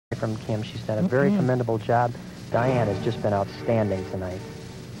from Kim. She's done a very commendable job. Diane has just been outstanding tonight.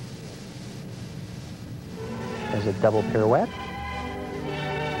 There's a double pirouette.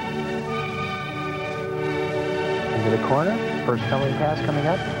 Into the corner. First tumbling pass coming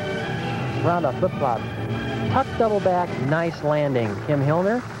up. Round off flip-flop. Tuck double back. Nice landing. Kim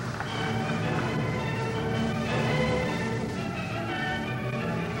Hilner.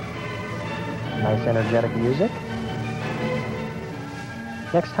 Nice energetic music.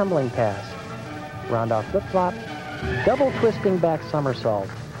 Next tumbling pass. Round off flip-flop. Double twisting back somersault.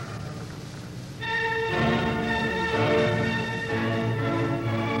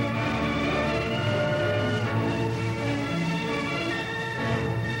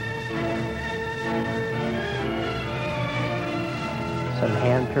 Some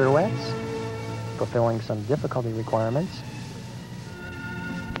hand pirouettes, fulfilling some difficulty requirements.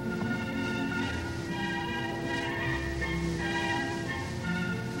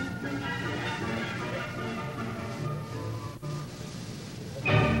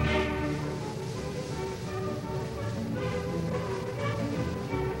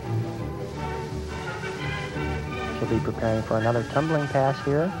 She'll be preparing for another tumbling pass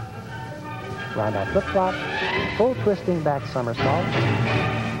here. Round off flip-flop, full twisting back somersault.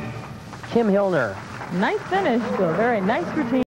 Kim Hilner. Nice finish to a very nice routine.